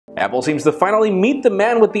Apple seems to finally meet the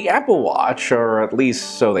man with the Apple Watch, or at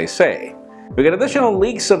least so they say. We get additional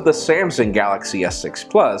leaks of the Samsung Galaxy S6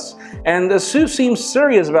 Plus, and ASUS seems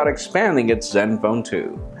serious about expanding its ZenFone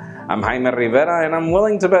 2. I'm Jaime Rivera, and I'm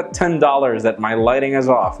willing to bet $10 that my lighting is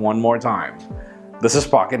off one more time. This is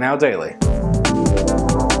Pocketnow Daily.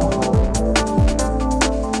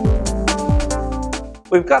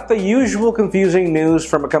 We've got the usual confusing news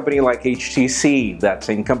from a company like HTC. That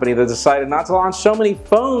same company that decided not to launch so many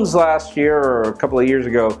phones last year or a couple of years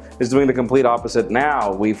ago is doing the complete opposite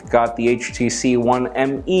now. We've got the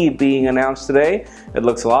htc-one-me being announced today. It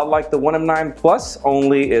looks a lot like the One M9 Plus,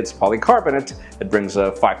 only it's polycarbonate. It brings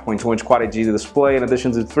a 5.2-inch Quad HD display in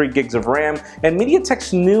addition to 3 gigs of RAM and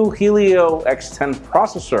MediaTek's new Helio X10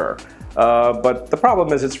 processor. But the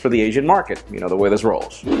problem is it's for the Asian market, you know the way this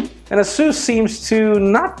rolls. And ASUS seems to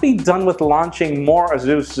not be done with launching more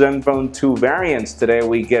ASUS ZenFone 2 variants. Today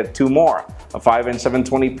we get 2 more. A 5-inch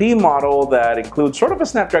 720p model that includes sort of a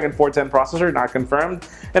Snapdragon 410 processor, not confirmed,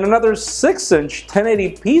 and another 6-inch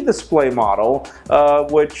 1080p display model,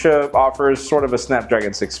 which offers sort of a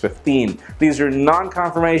Snapdragon 615. These are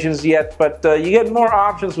non-confirmations yet, but you get more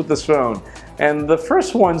options with this phone. And the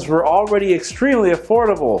first ones were already extremely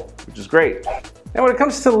affordable, which is great. And when it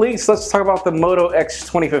comes to leaks, let's talk about the Moto X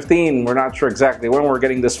 2015. We're not sure exactly when we're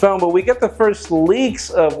getting this phone, but we get the first leaks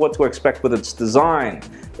of what to expect with its design.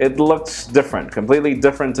 It looks different, completely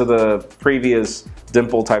different to the previous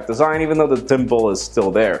dimple type design, even though the dimple is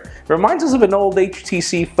still there. It reminds us of an old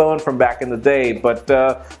HTC phone from back in the day, but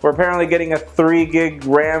we're apparently getting a 3 gig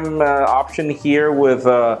RAM option here with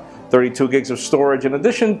 32 gigs of storage in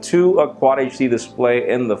addition to a Quad HD display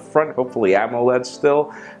in the front, hopefully AMOLED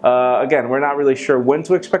still. Again, we're not really sure when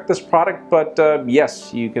to expect this product, but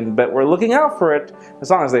yes, you can bet we're looking out for it as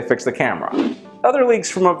long as they fix the camera. Other leaks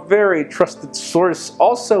from a very trusted source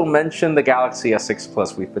also mention the Galaxy S6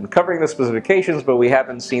 Plus. We've been covering the specifications, but we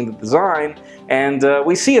haven't seen the design, and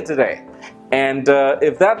we see it today. And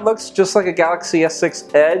if that looks just like a Galaxy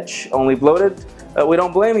S6 Edge, only bloated, we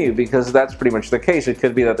don't blame you, because that's pretty much the case. It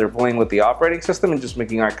could be that they're playing with the operating system and just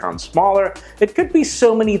making icons smaller. It could be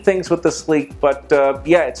so many things with this leak, but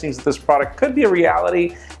yeah, it seems that this product could be a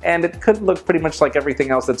reality, and it could look pretty much like everything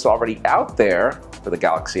else that's already out there for the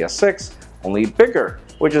Galaxy S6, only bigger,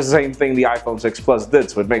 which is the same thing the iPhone 6 Plus did,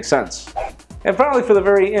 so it makes sense. And finally, for the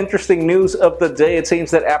very interesting news of the day, it seems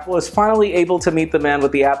that Apple is finally able to meet the man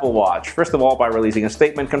with the Apple Watch. First of all, by releasing a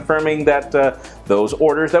statement confirming that those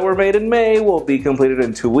orders that were made in May will be completed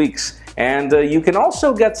in 2 weeks. And you can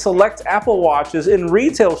also get select Apple Watches in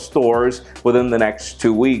retail stores within the next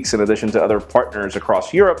 2 weeks, in addition to other partners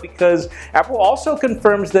across Europe, because Apple also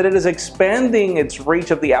confirms that it is expanding its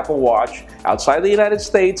reach of the Apple Watch outside the United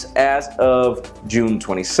States as of June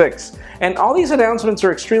 26. And all these announcements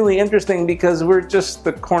are extremely interesting because we're just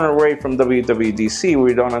the corner away from WWDC.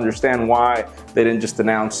 We don't understand why they didn't just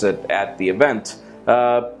announce it at the event.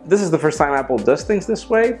 This is the first time Apple does things this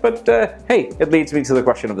way, but hey, it leads me to the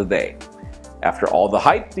question of the day. After all the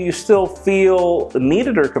hype, do you still feel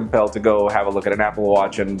needed or compelled to go have a look at an Apple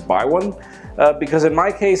Watch and buy one? Because in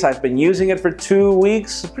my case, I've been using it for 2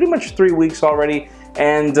 weeks, pretty much 3 weeks already,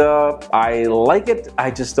 and I like it,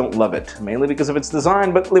 I just don't love it, mainly because of its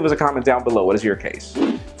design, but leave us a comment down below. What is your case?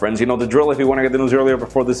 Friends, you know the drill. If you want to get the news earlier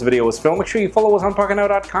before this video was filmed, make sure you follow us on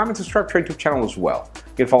Pocketnow.com and subscribe to our YouTube channel as well.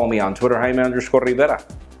 You can follow me on Twitter, Jaime_Rivera.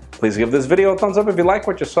 Please give this video a thumbs up if you like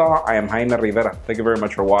what you saw. I am Jaime Rivera. Thank you very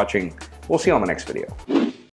much for watching. We'll see you on the next video.